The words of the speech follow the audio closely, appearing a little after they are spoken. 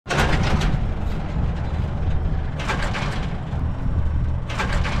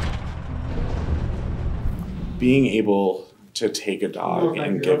being able to take a dog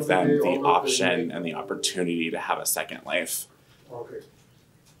and give them the option and the opportunity to have a second life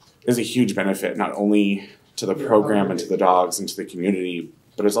is a huge benefit, not only to the program and to the dogs and to the community,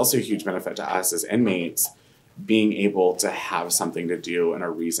 but it's also a huge benefit to us as inmates, being able to have something to do and a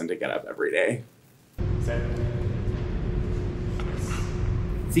reason to get up every day.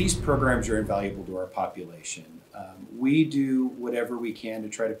 These programs are invaluable to our population. We do whatever we can to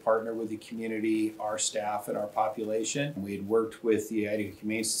try to partner with the community, our staff, and our population. We had worked with the Idaho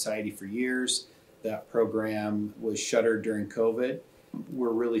Humane Society for years. That program was shuttered during COVID. We're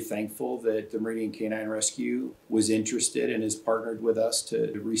really thankful that the Meridian Canine Rescue was interested and has partnered with us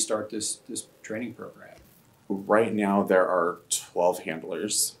to restart this training program. Right now there are 12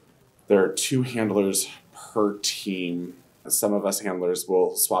 handlers. There are 2 handlers per team. Some of us handlers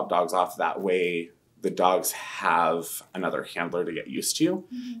will swap dogs off. That way the dogs have another handler to get used to.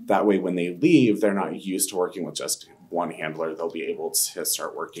 That way when they leave, they're not used to working with just one handler. They'll be able to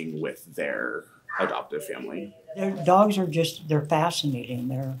start working with their adoptive family. Their dogs are they're fascinating.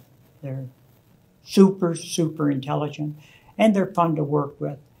 They're super, super intelligent, and they're fun to work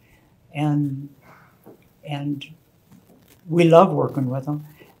with. And we love working with them,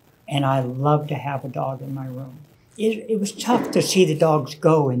 and I love to have a dog in my room. It was tough to see the dogs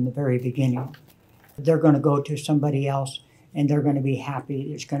go in the very beginning. They're going to go to somebody else, and they're going to be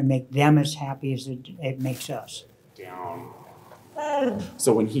happy. It's going to make them as happy as it makes us.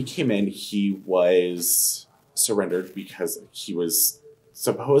 So when he came in, he was surrendered because he was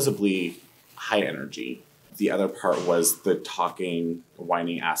supposedly high energy. The other part was the talking,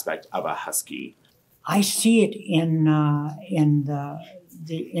 whining aspect of a husky. I see it in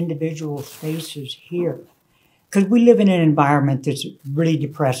the individual faces here, because we live in an environment that's really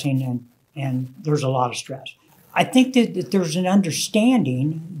depressing and there's a lot of stress. I think that there's an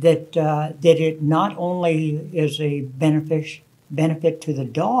understanding that it not only is a benefit to the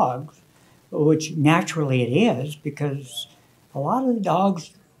dogs, which naturally it is, because a lot of the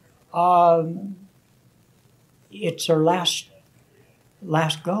dogs, it's their last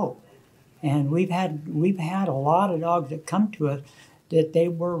go. And we've had a lot of dogs that come to us that they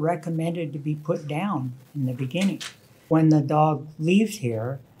were recommended to be put down in the beginning. When the dog leaves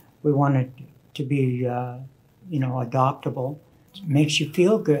here, we want it to be, adoptable. It makes you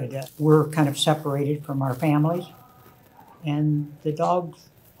feel good. We're kind of separated from our families, and the dogs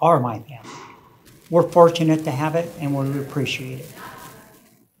are my family. We're fortunate to have it, and we appreciate it.